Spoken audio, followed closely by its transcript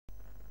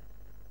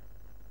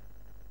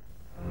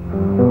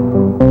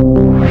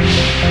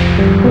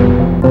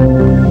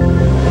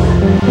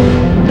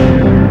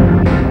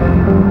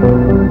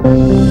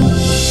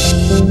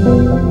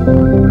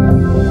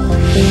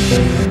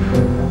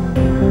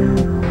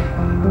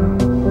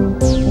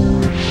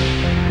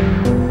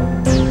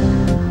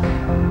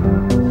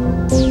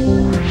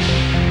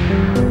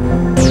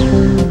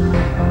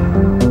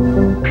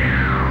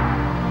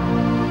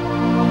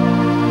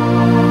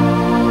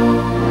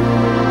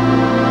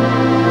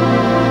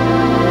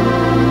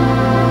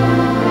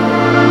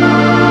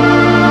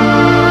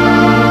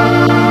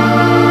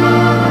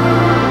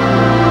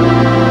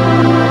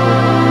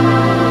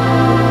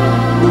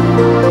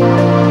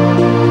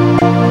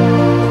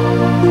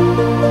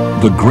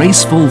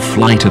graceful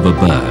flight of a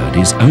bird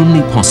is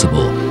only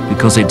possible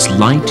because its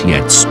light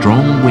yet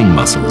strong wing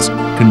muscles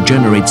can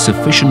generate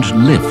sufficient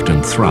lift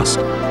and thrust.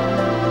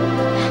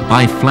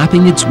 By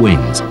flapping its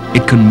wings,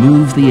 it can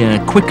move the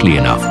air quickly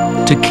enough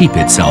to keep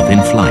itself in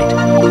flight.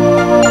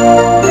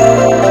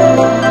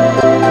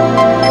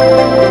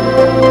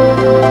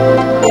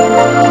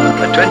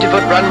 A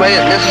 20-foot runway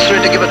is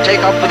necessary to give a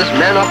takeoff for this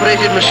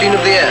man-operated machine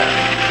of the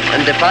air.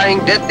 And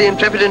defying death, the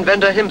intrepid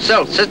inventor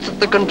himself sits at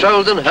the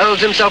controls and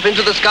hurls himself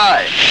into the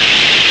sky.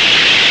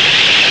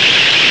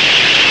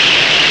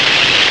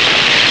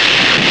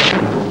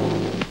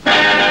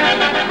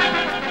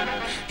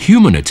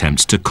 Human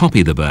attempts to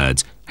copy the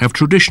birds have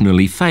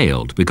traditionally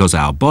failed because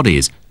our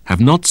bodies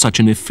have not such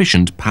an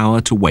efficient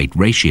power-to-weight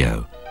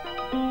ratio.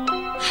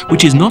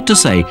 Which is not to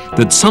say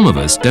that some of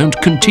us don't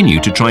continue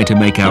to try to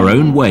make our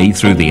own way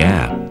through the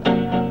air.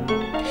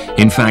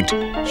 In fact,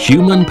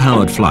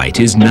 human-powered flight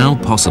is now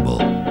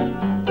possible.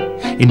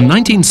 In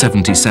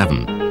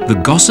 1977, the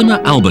Gossamer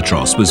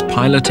Albatross was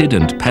piloted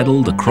and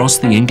pedalled across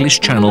the English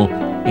Channel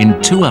in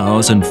 2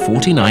 hours and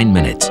 49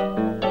 minutes.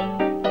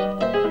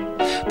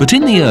 But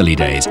in the early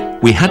days,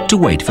 we had to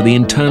wait for the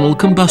internal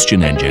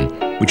combustion engine,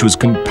 which was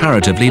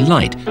comparatively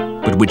light,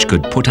 but which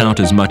could put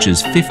out as much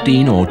as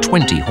 15 or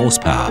 20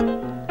 horsepower.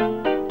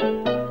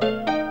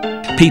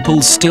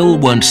 People still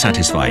weren't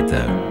satisfied,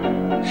 though.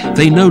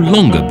 They no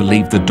longer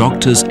believed the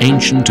doctor's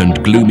ancient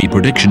and gloomy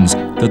predictions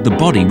that the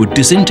body would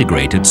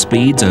disintegrate at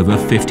speeds over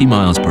 50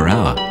 miles per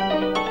hour.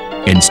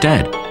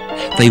 Instead,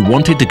 they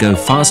wanted to go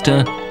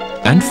faster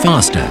and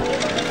faster.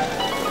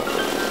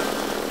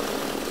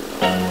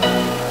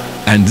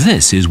 And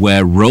this is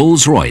where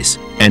Rolls-Royce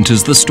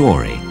enters the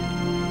story,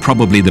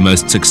 probably the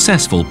most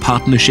successful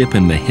partnership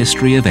in the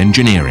history of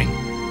engineering.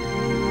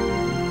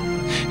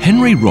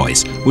 Henry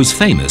Royce was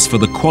famous for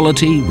the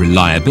quality,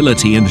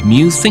 reliability and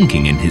new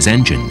thinking in his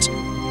engines,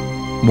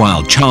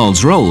 while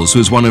Charles Rolls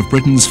was one of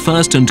Britain's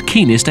first and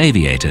keenest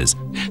aviators,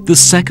 the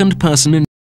second person in